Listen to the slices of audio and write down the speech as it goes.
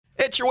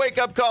It's your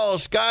wake-up call,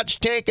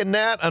 Scotch, Tank, and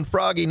Nat on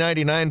Froggy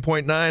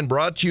 99.9,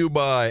 brought to you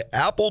by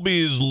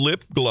Applebee's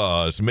Lip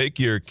Gloss. Make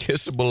your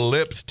kissable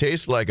lips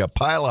taste like a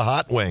pile of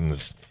hot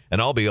wings, and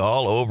I'll be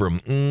all over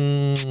them.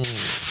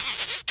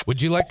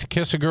 Would you like to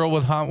kiss a girl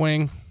with hot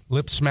wing?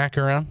 Lip smack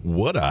around?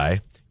 Would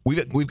I?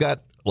 We've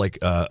got like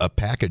a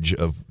package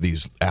of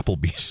these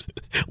Applebee's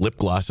lip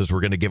glosses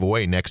we're going to give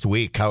away next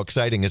week. How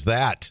exciting is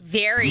that?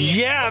 Very.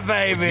 Yeah,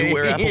 baby. You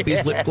wear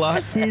Applebee's lip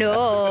gloss?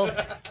 No.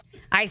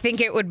 I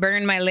think it would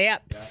burn my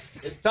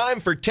lips. It's time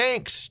for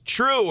Tank's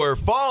True or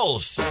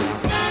False.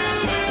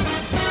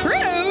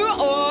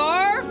 True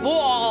or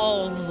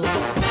false?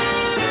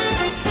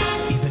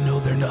 Even though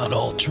they're not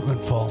all true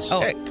and false.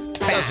 Oh, Hey,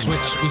 fact.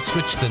 We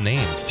switched the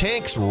names.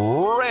 Tank's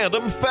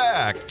Random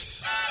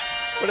Facts.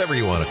 Whatever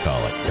you want to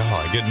call it.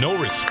 Oh, I get no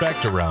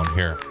respect around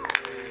here.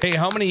 Hey,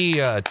 how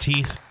many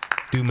teeth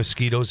do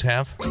mosquitoes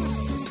have?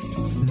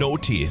 No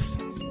teeth.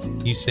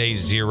 You say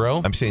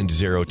 0? I'm saying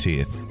 0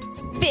 teeth.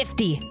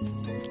 50.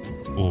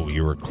 Oh,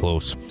 you were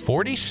close.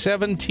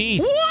 47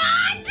 teeth.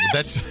 What?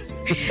 That's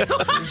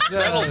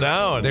settle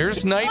down.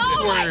 There's nights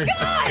where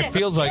it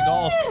feels like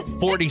all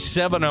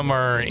 47 of them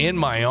are in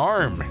my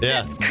arm.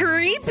 Yeah.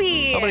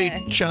 Creepy. How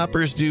many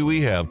choppers do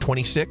we have?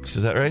 26,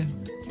 is that right?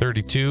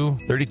 32.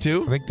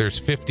 32? I think there's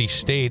 50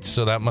 states,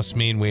 so that must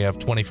mean we have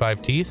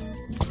 25 teeth.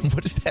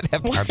 What does that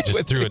have to I do just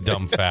with threw a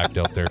dumb fact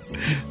out there.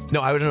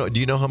 No, I don't know.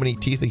 Do you know how many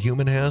teeth a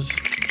human has?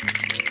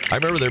 I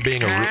remember there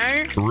being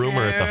a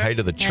rumor at the height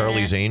of the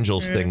Charlie's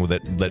Angels thing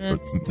that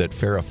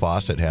Farrah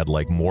Fawcett had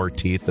like more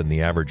teeth than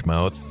the average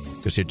mouth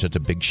because she had such a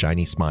big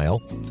shiny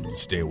smile.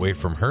 Stay away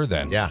from her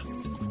then. Yeah.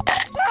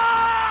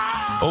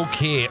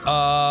 Okay,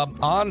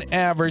 on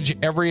average,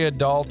 every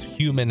adult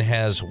human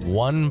has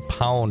 1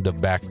 pound of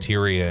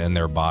bacteria in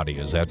their body.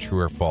 Is that true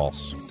or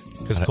false?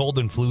 Because cold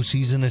and flu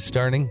season is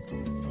starting.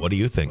 What do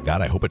you think? God,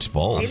 I hope it's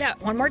false. Say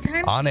that one more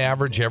time. On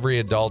average, every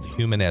adult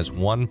human has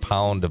 1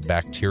 pound of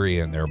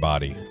bacteria in their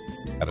body.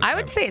 I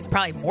would say it's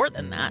probably more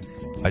than that.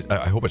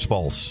 I hope it's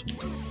false.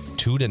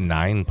 2 to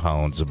 9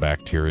 pounds of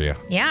bacteria.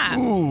 Yeah.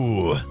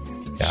 Ooh.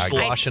 It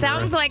Sloshing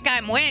sounds around. like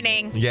I'm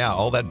winning. Yeah,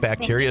 all that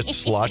bacteria is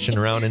sloshing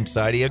around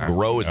inside of you.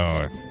 Gross.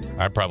 Oh,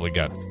 I probably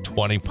got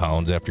 20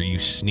 pounds after you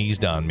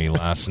sneezed on me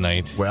last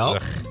night. Well,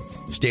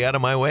 stay out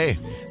of my way.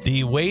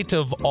 The weight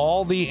of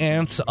all the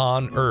ants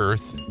on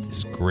Earth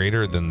is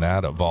greater than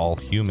that of all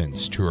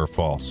humans. True or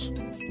false?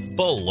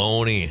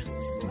 Baloney.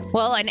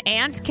 Well, an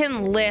ant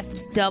can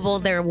lift double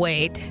their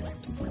weight.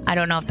 I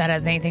don't know if that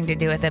has anything to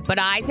do with it, but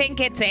I think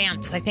it's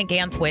ants. I think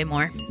ants weigh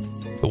more.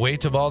 The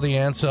weight of all the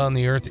ants on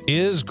the Earth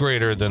is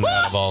greater than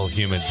that of all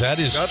humans. That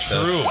is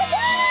true.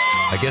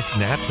 I guess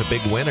Nat's a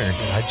big winner.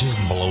 Did I just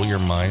blow your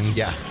minds?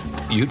 Yeah.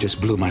 You just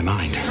blew my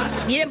mind.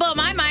 You didn't blow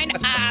my mind,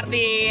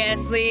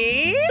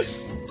 obviously.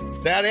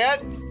 Is that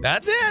it?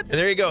 That's it. And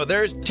there you go.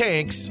 There's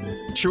Tank's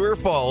True or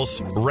False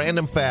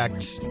Random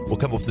Facts. We'll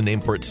come up with a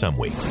name for it some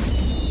week.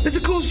 That's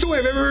the coolest story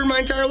I've ever heard in my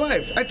entire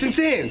life. That's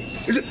insane.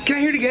 Can I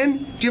hear it again?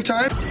 Do you have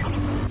time?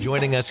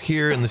 Joining us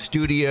here in the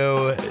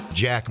studio,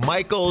 Jack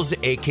Michaels,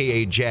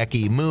 a.k.a.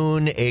 Jackie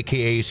Moon,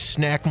 a.k.a.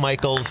 Snack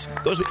Michaels.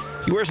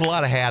 He wears a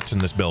lot of hats in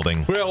this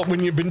building. Well,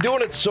 when you've been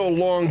doing it so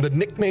long, the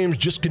nicknames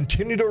just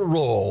continue to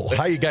roll.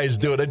 How you guys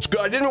doing? It's good.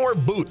 I didn't wear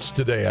boots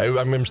today.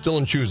 I'm still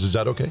in shoes. Is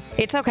that okay?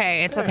 It's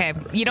okay. It's okay.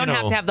 You don't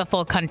have to have the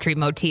full country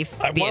motif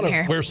to I be in want to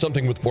here. wear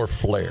something with more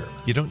flair.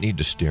 You don't need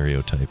to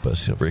stereotype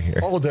us over here.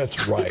 Oh,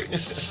 that's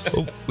right.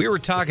 Well, we were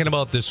talking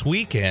about this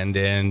weekend,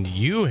 and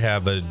you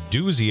have a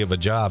doozy of a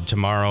job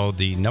tomorrow.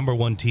 The number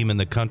 1 team in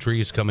the country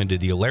is coming to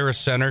the Alaris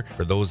Center.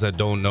 For those that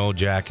don't know,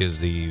 Jack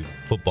is the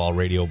football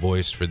radio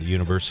voice for the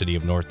University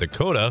of North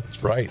Dakota.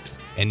 That's right.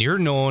 And you're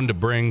known to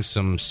bring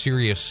some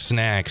serious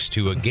snacks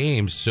to a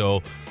game,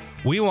 so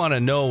we want to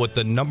know, with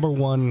the number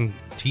 1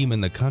 team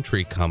in the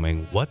country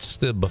coming, what's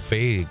the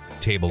buffet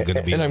table going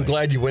to be And I'm like?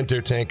 glad you went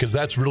there, Tank, because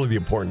that's really the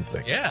important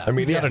thing. Yeah, I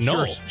mean, we gotta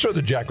know. Sure,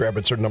 the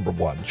Jackrabbits are number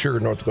 1. Sure,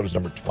 North Dakota's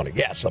number 20.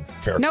 Yes, a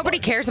fair. Nobody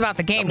point. cares about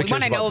the game. Nobody We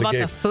want to cares know about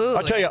game. the food.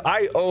 I'll tell you,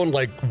 I own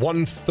like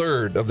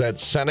 1/3 of that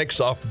Senex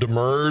off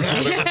Demers,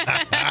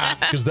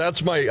 because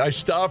that's I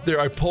stop there,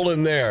 I pull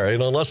in there,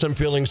 unless I'm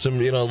feeling some,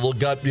 little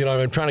gut,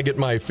 I'm trying to get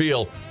my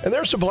feel, and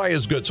their supply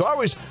is good. So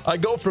I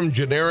go from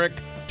generic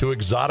to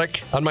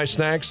exotic on my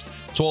snacks.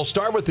 So I'll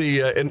start with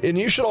the, and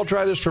you should all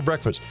try this for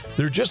breakfast.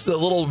 They're just the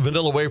little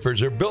vanilla wafers.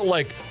 They're built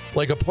like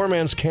a poor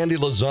man's candy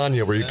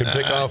lasagna, where you can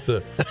pick off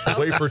the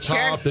wafer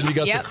top, then you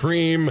got the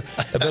cream,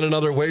 and then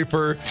another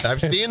wafer.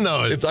 I've seen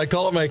those. I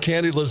call it my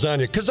candy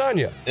lasagna.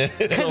 Kazania.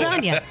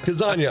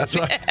 Kazania.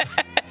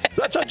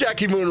 So that's how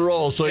Jackie Moon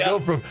rolls. So I go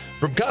from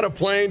kind of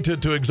plain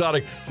to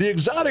exotic. The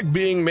exotic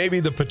being maybe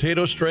the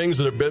potato strings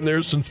that have been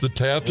there since the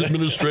Taft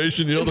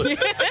administration.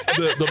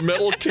 The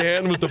metal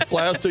can with the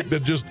plastic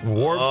that just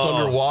warps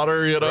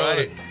underwater.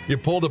 Right. You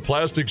pull the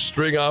plastic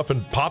string off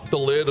and pop the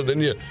lid, and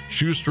then you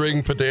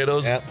shoestring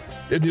potatoes. Yep.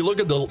 And you look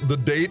at the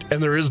date,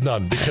 and there is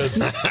none, because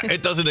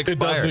It doesn't expire. it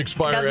doesn't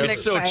expire. Doesn't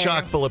It's so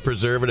chock full of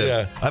preservatives.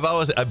 Yeah.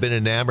 I've been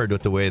enamored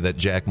with the way that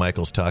Jack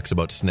Michaels talks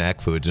about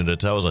snack foods, and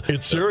it's always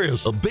It's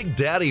serious. A Big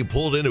Daddy Buddy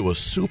pulled into a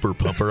super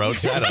pumper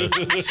outside of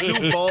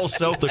Sioux Falls,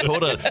 South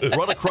Dakota,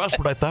 run across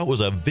what I thought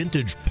was a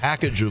vintage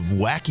package of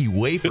wacky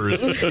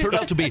wafers. Turned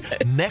out to be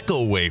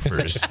Necco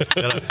wafers.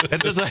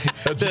 It's just like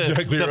That's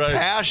exactly the right.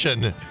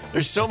 passion.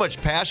 There's so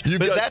much passion.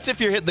 But that's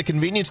if you're hitting the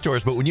convenience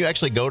stores. But when you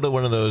actually go to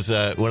one of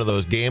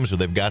those games where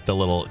they've got the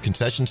little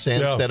concession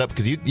stand set up,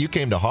 because you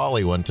came to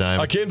Holly one time.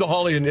 I came to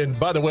Holly, and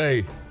by the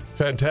way,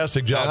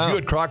 fantastic job. You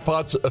had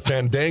Crockpots, a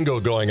fandango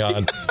going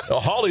on.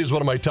 Holly is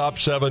one of my top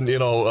 7,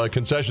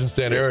 concession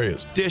stand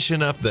areas.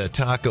 Dishing up the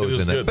tacos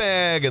in a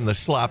bag and the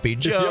sloppy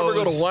joes. If you ever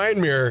go to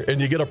Winemere and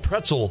you get a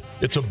pretzel,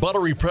 it's a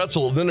buttery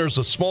pretzel, and then there's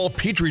a small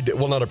Petri dish.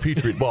 Well, not a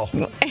Petri. Well,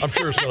 I'm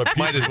sure it's not a Petri.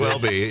 Might as well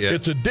be. Yeah.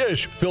 It's a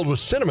dish filled with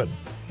cinnamon.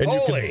 And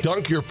you can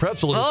dunk your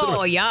pretzel in cinnamon.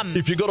 Oh, yum.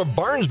 If you go to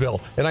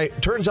Barnesville, and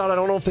turns out I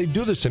don't know if they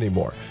do this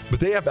anymore, but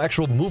they have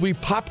actual movie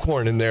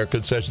popcorn in their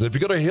concessions. If you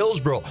go to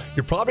Hillsboro,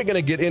 you're probably going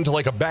to get into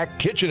like a back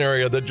kitchen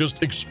area that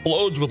just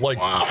explodes with like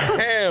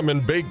ham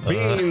and baked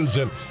beans,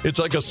 and it's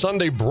like a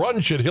Sunday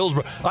brunch at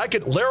Hillsboro.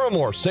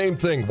 Larimore, same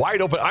thing,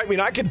 wide open. I mean,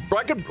 I could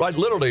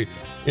literally,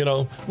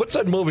 what's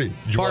that movie?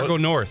 Fargo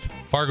North.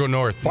 Fargo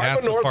North,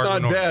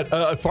 not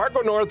bad. Fargo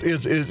North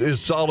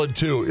is solid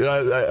too.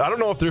 I don't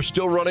know if they're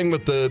still running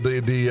with the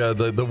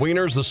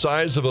wieners the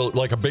size of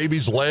a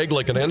baby's leg,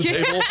 like an end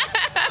table.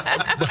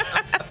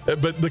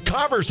 But the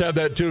Cobbers have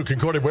that too,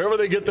 Concordia. Wherever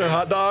they get their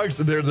hot dogs,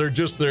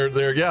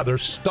 they're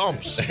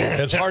stumps.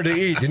 It's hard to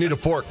eat. You need a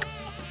fork.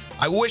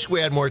 I wish we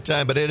had more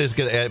time, but it is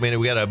good. I mean,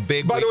 we got a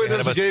big. By the way, week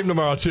ahead there's of a us. game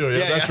tomorrow too.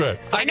 Yeah, that's right.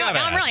 I know.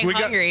 Now I'm really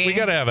hungry. We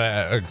got to have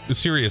a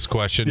serious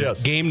question.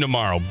 Yes. Game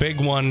tomorrow, big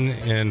one,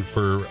 and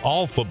for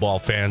all football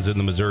fans in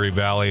the Missouri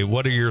Valley,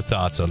 what are your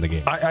thoughts on the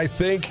game? I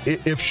think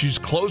if she's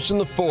close in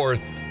the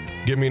fourth,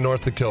 give me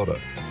North Dakota.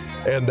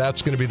 And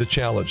that's going to be the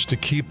challenge, to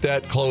keep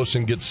that close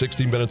and get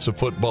 60 minutes of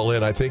football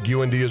in. I think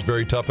UND is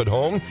very tough at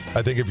home.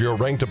 I think if you're a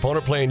ranked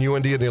opponent playing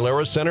UND in the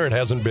Alara Center, it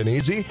hasn't been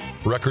easy.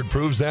 Record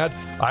proves that.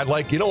 I'd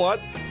like,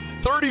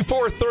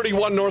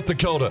 34-31 North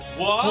Dakota.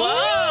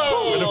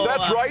 Whoa! And if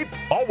that's right,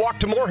 I'll walk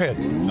to Moorhead.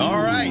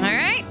 All right. All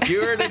right. You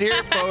heard it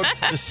here,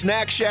 folks. The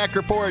Snack Shack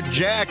Report.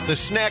 Jack, the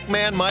Snack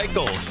Man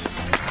Michaels. Is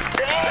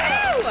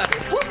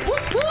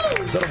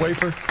that a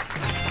wafer?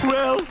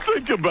 Well,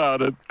 think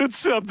about it. It's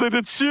something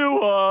to chew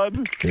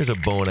on. Here's a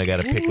bone I got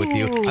to pick with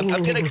you.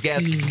 I'm going to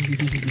guess,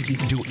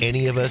 do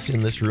any of us in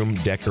this room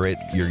decorate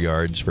your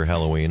yards for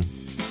Halloween?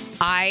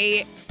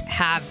 I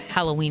have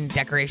Halloween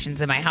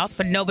decorations in my house,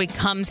 but nobody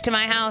comes to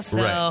my house.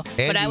 So,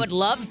 Right. but I would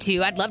love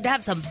to. I'd love to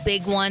have some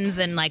big ones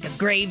in like a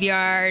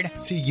graveyard.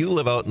 See, you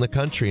live out in the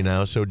country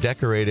now, so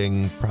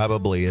decorating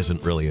probably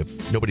isn't really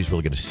nobody's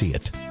really going to see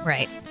it.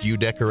 Right. Do you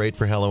decorate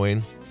for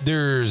Halloween?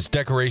 There's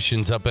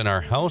decorations up in our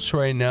house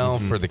right now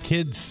for the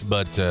kids,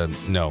 but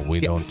no,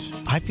 we don't.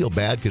 I feel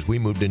bad because we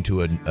moved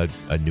into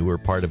a newer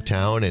part of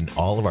town, and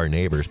all of our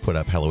neighbors put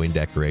up Halloween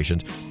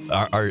decorations.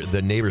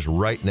 The neighbors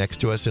right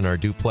next to us in our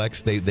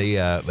duplex, they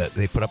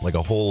put up like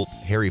a whole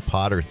Harry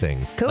Potter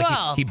thing. Cool.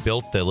 Like he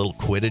built the little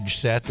Quidditch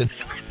set and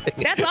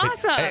everything. That's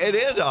awesome. It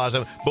is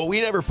awesome, but we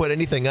never put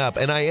anything up.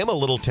 And I am a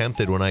little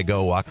tempted when I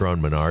go walk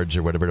around Menards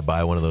or whatever to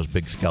buy one of those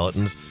big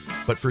skeletons.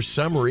 But for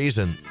some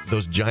reason,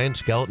 those giant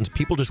skeletons,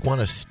 people just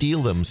want to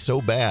steal them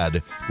so bad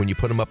when you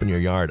put them up in your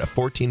yard. A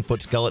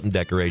 14-foot skeleton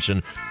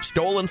decoration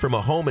stolen from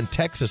a home in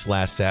Texas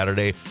last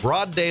Saturday.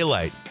 Broad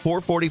daylight,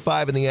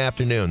 4:45 in the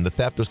afternoon. The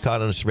theft was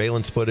caught on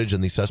surveillance footage,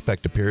 and the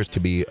suspect appears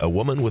to be a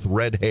woman with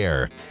red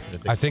hair.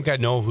 I think I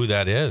know who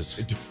that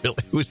is.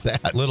 Who's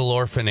that? Little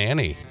Orphan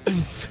Annie.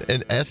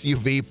 An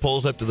SUV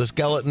pulls up to the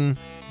skeleton.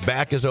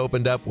 Back is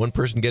opened up. One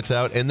person gets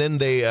out, and then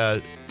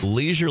they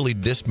leisurely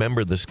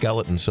dismembered the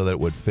skeleton so that it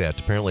would fit.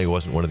 Apparently, it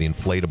wasn't one of the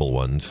inflatable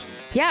ones.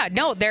 Yeah,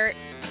 no, they're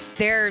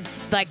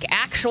like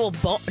actual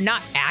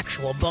not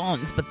actual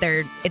bones, but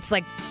it's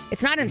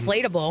not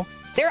inflatable.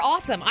 They're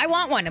awesome. I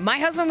want one. My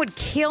husband would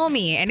kill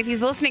me. And if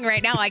he's listening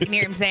right now, I can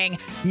hear him saying,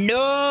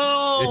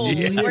 no,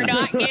 we're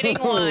not getting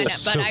one.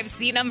 But I've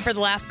seen them for the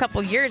last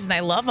couple years, and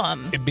I love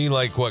them. It'd be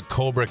like what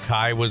Cobra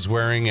Kai was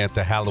wearing at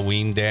the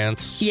Halloween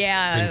dance.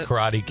 Yeah. In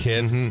Karate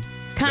Kid.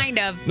 Kind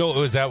of. No,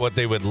 was that what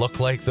they would look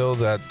like, though?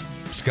 That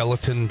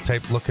skeleton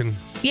type looking?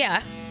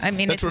 Yeah. I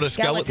mean, That's it's what a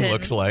skeleton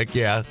looks like,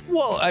 yeah.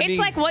 Well, I mean, it's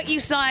like what you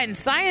saw in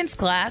science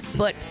class,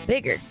 but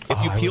bigger.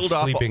 if you I peeled was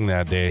off sleeping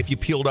that day. If you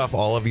peeled off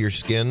all of your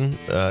skin,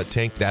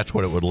 Tank, that's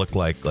what it would look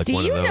like. Like Do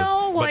one you of those.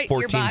 know but what 14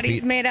 your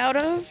body's feet. made out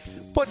of?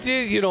 But,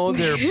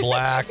 they're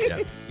black.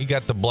 You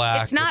got the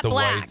black It's not with the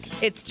black.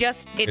 white. It's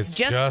just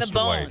the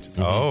bones. White.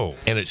 Oh.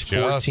 And it's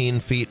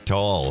 14 feet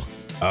tall.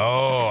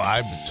 Oh,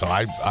 I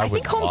I would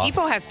think Home love-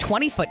 Depot has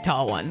 20-foot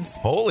tall ones.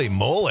 Holy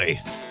moly.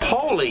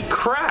 Holy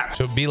crap!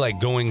 So it'd be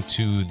like going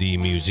to the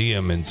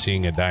museum and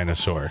seeing a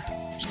dinosaur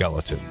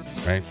skeleton,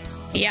 right?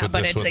 Yeah,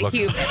 but this it's would a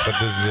human. But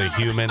this is a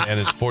human, and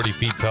it's 40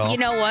 feet tall. You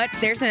know what?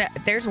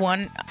 There's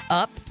one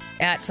up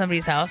at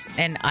somebody's house,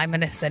 and I'm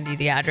going to send you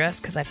the address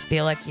because I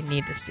feel like you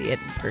need to see it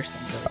in person.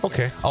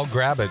 Okay, I'll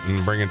grab it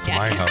and bring it to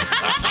my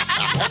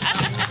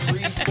house.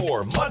 3,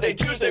 4. Monday,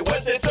 Tuesday,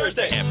 Wednesday,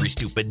 Thursday. Every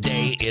stupid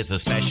day is a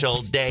special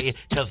day,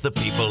 'cause the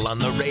people on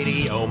the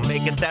radio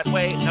make it that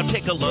way. Now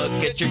take a look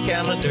at your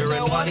calendar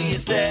and what do you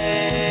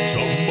say?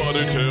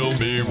 Somebody tell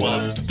me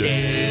what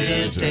day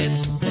is it?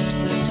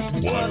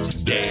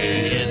 What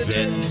day is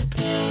it?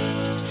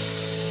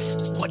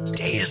 What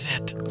day is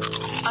it?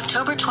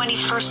 October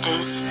 21st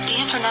is the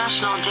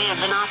International Day of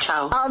the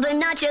Nacho. All the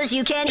nachos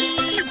you can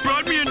eat. You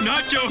brought me a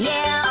nacho.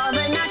 Yeah, all the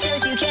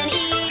nachos you can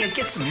eat. Yeah,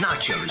 get some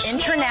nachos.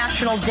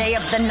 International Day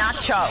of the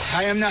Nacho.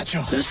 I am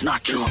Nacho. This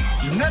nacho.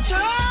 Nacho!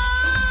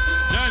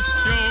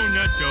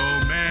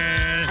 Nacho,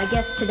 man. I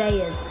guess today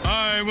is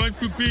I want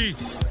to be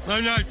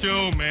a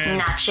nacho, man.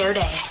 Nacho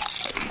Day.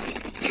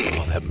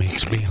 Oh, that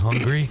makes me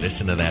hungry.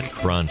 Listen to that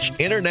crunch.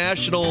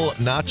 International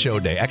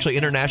Nacho Day. Actually,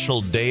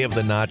 International Day of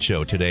the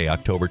Nacho today,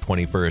 October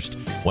 21st.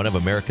 One of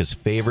America's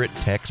favorite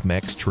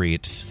Tex-Mex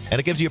treats. And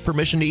it gives you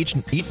permission to eat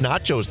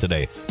nachos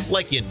today.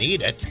 Like you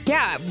need it.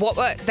 Yeah,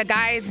 what the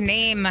guy's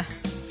name?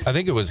 I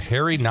think it was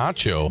Harry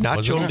Nacho. Nacho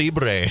wasn't it?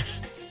 Libre.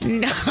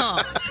 No.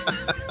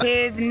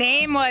 His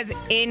name was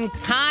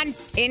Encancho.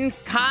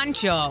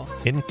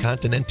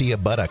 Incontinentia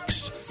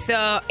buttocks.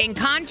 So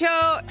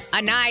Encancho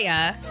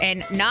Anaya,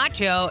 and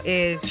Nacho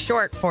is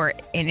short for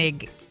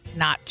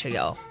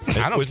Ignacio.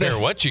 I don't Was care that-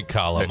 what you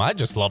call him. I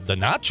just love the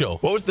nacho.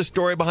 What was the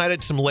story behind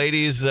it? Some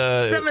ladies...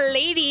 Some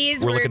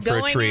ladies We're were looking for a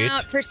going treat.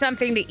 out for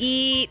something to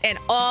eat, and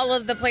all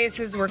of the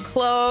places were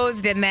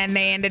closed, and then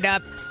they ended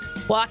up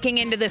walking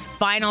into this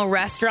final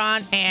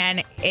restaurant,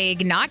 and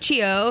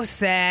Ignacio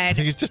said,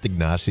 He's just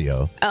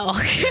Ignacio. oh,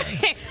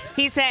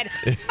 he said,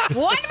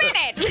 1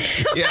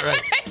 minute. Yeah,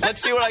 right.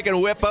 Let's see what I can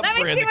whip up Let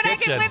for me you see in the what I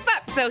kitchen. can whip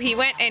up. So he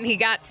went and he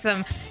got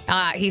some,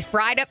 he's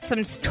fried up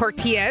some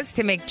tortillas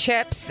to make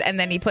chips, and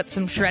then he put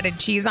some shredded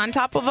cheese on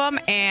top of them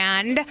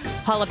and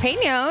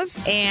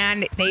jalapenos,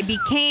 and they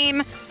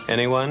became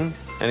Anyone?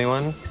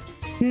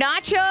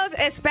 nachos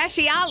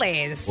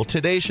especiales. Well,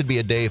 today should be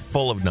a day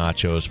full of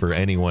nachos for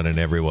anyone and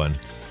everyone.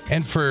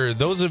 And for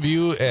those of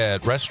you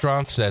at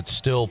restaurants that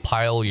still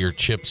pile your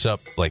chips up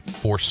like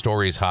 4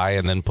 stories high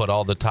and then put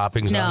all the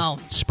toppings on,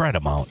 spread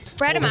them out.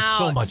 Spread 'em they're out.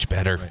 So much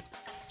better.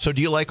 So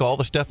do you like all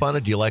the stuff on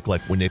it? Do you like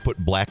when they put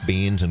black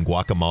beans and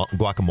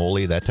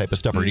guacamole, that type of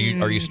stuff? Or are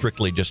you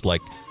strictly just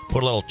like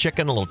put a little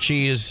chicken, a little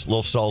cheese, a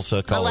little salsa,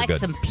 I call it like good?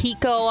 some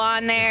pico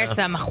on there,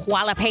 some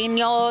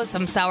jalapenos,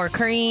 some sour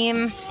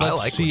cream. Let's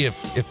like see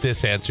if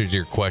this answers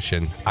your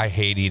question. I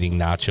hate eating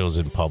nachos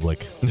in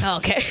public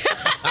Okay.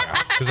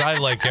 because I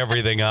like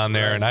everything on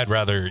there, and I'd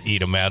rather eat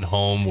them at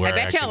home. Where I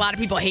bet you can- a lot of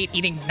people hate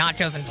eating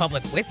nachos in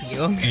public with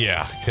you.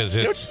 Yeah, because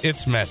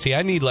it's messy.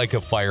 I need like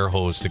a fire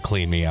hose to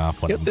clean me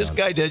off when You know I'm what this done.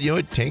 guy did? You know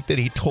what Tank did?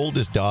 He told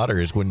his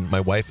daughters when my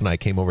wife and I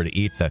came over to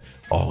eat that,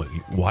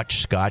 watch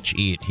Scotch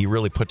eat. He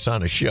really puts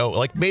on a show.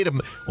 Like made them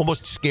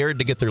almost scared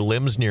to get their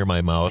limbs near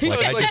my mouth.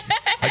 Like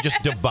I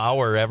just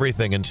devour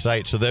everything in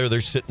sight. So they're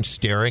sitting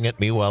staring at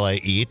me while I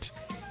eat.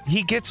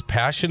 He gets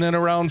passionate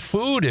around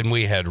food, and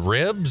we had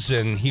ribs,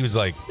 and he was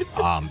like,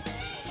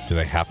 do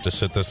they have to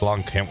sit this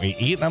long? Can't we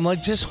eat? And I'm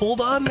like, just hold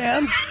on,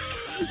 man.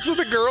 So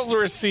the girls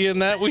were seeing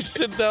that. We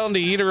sit down to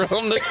eat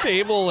around the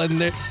table,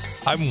 and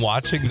I'm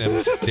watching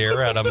them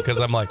stare at him because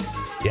I'm like,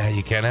 yeah,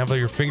 you can't have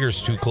your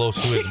fingers too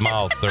close to his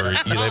mouth or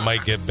they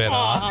might get bit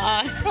off.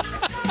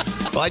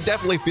 Well, I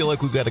definitely feel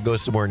like we've got to go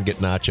somewhere and get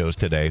nachos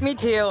today. Me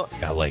tue.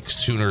 Yeah, like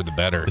sooner the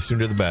better. The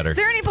sooner the better. Is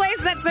there any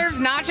place that serves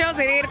nachos at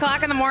 8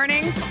 o'clock in the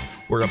morning?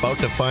 We're about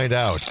to find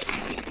out.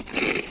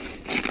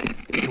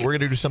 We're going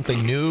to do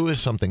something new,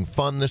 something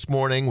fun this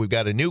morning. We've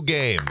got a new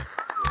game.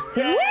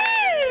 Woo!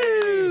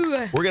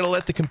 We're going to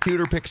let the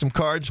computer pick some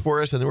cards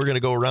for us, and then we're going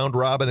to go round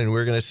robin, and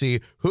we're going to see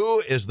who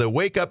is the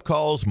wake-up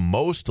calls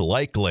most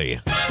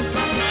likely.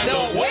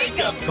 The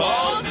wake-up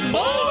calls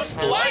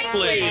most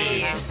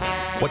likely.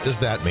 What does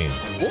that mean?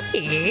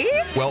 Okay.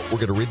 Well, we're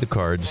going to read the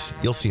cards.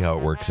 You'll see how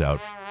it works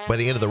out. By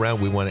the end of the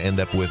round, we want to end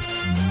up with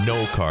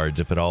no cards,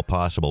 if at all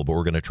possible, but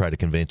we're going to try to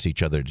convince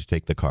each other to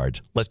take the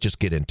cards. Let's just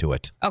get into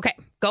it. Okay,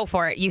 go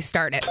for it. You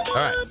start it. All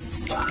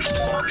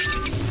right.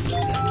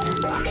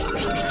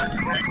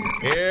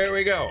 Here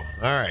we go.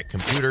 All right,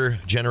 computer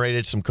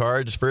generated some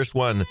cards. First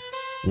one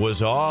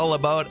was all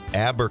about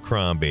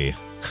Abercrombie.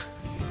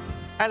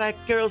 I like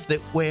girls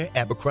that wear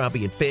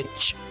Abercrombie and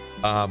Fitch.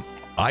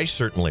 I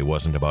certainly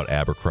wasn't about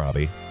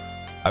Abercrombie.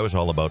 I was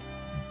all about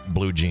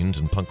blue jeans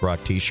and punk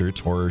rock t-shirts,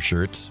 horror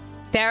shirts.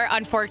 There,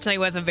 unfortunately,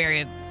 was a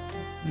very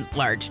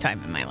large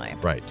time in my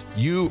life. Right.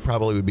 You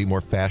probably would be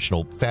more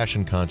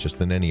fashion conscious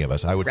than any of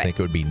us. I would think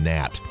it would be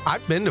Nat.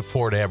 I've been to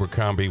Fort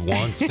Abercrombie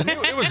once.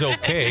 It was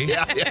okay,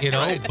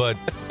 but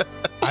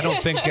I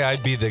don't think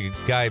I'd be the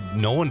guy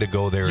known to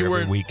go there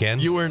every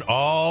weekend. You weren't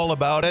all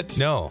about it?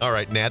 No. All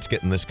right, Nat's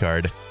getting this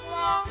card.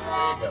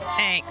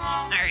 Thanks.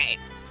 All right.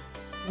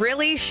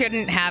 Really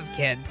shouldn't have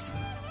kids.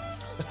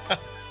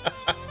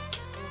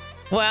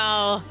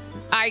 Well,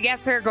 I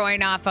guess they're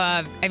going off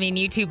of,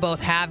 you two both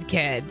have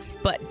kids,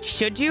 but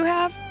should you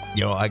have?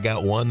 I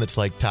got one that's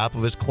like top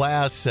of his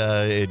class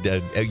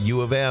at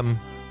U of M.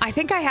 I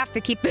think I have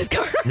to keep this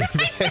card.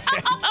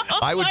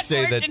 I would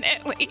say that.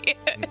 Unfortunately.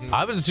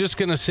 I was just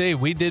going to say,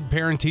 we did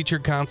parent-teacher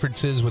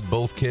conferences with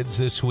both kids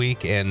this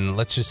week, and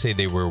let's just say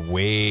they were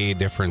way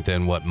different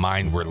than what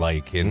mine were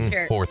like in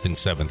Sure. 4th and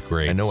 7th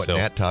grade. I know what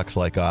Nat talks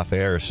like off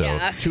air, so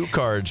Yeah. 2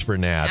 cards for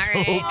Nat.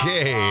 All right.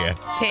 Okay.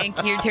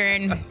 Tank, your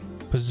turn.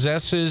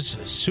 Possesses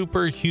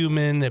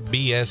superhuman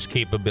BS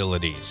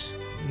capabilities.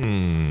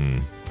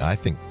 I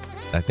think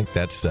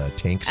that's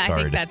Tank's I card.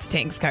 think that's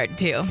Tank's card,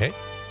 too. Okay.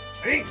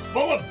 Tank's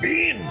full of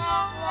beans.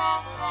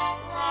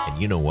 And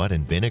you know what?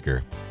 In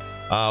vinegar,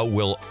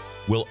 we'll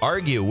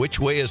argue which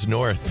way is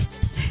north.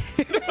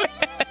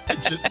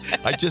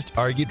 I just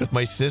argued with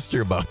my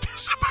sister about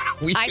this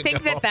about a week I think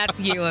ago.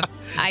 that's you.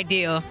 I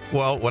do.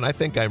 Well, when I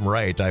think I'm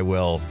right, I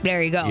will.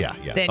 There you go. Yeah.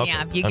 Then, Okay,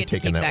 yeah, you I'm get to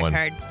taking keep that one.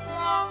 card.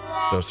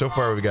 So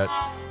far we've got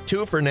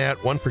 2 for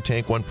Nat, 1 for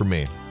Tank, 1 for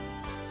me.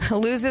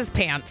 Loses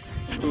pants.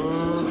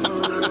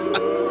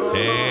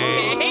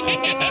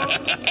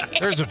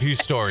 There's a few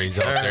stories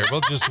out there.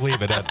 We'll just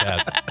leave it at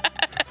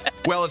that.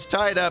 Well, it's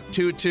tied up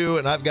 2-2,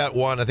 and I've got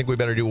 1. I think we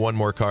better do 1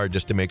 more card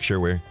just to make sure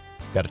we're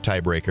got a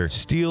tiebreaker.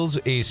 Steals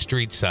a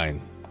street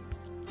sign.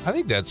 I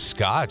think that's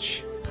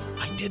Scotch.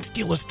 I did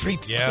steal a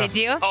street sign. Yeah. Did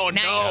you? Oh,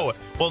 Nice. no.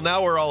 Well,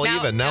 now we're all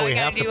even. Now we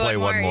gotta have to do play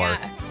one more.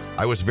 yeah.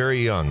 I was very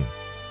young.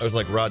 I was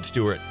like Rod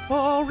Stewart.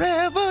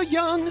 Forever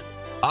young.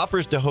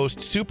 Offers to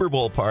host Super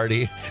Bowl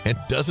party and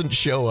doesn't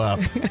show up.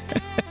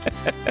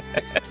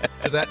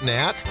 Is that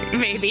Nat?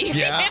 Maybe.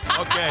 Yeah.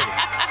 Okay.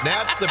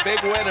 Nat's the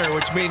big winner,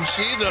 which means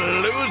she's a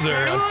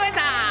loser.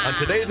 On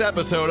today's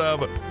episode of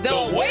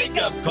The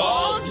Wake Up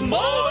Calls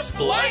Most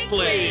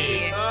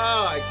Likely.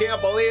 Oh, I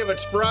can't believe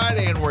it's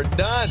Friday and we're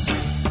done.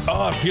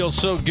 Oh, it feels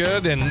so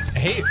good. And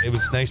hey, it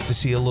was nice to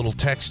see a little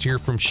text here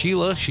from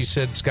Sheila. She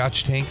said,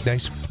 Scotch Tank,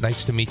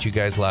 nice to meet you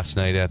guys last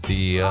night at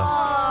the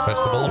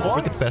Festival of Wines.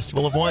 Look at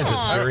Festival of Wines.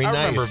 It's very I nice.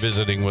 remember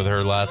visiting with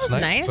her last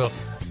night. nice. So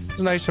it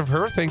was nice of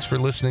her. Thanks for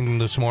listening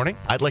this morning.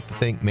 I'd like to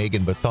thank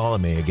Megan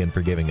Bartholomew again for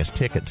giving us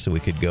tickets so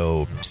we could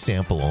go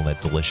sample all that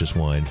delicious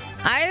wine.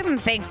 I'm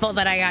thankful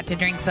that I got to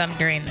drink some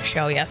during the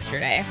show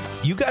yesterday.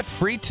 You got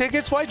free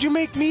tickets? Why'd you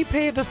make me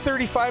pay the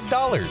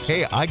 $35?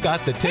 Hey, I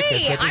got the tickets.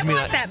 Hey, That doesn't I mean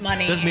want that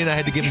money. Doesn't mean I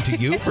had to give them to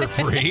you for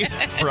free,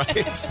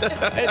 right?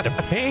 I had to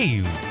pay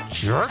you,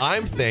 jerk.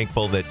 I'm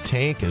thankful that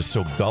Tank is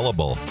so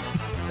gullible.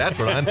 That's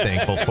what I'm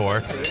thankful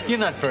for. You're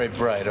not very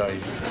bright, are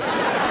you?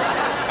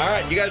 All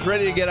right, you guys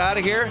ready to get out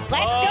of here?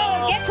 Let's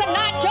go get some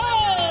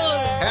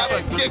nachos. Have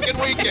a kicking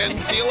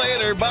weekend. See you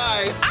later.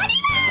 Bye.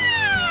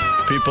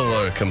 People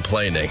are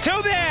complaining.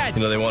 Too bad.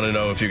 You know, they want to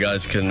know if you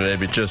guys can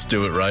maybe just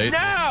do it right. No.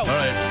 All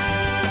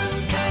right.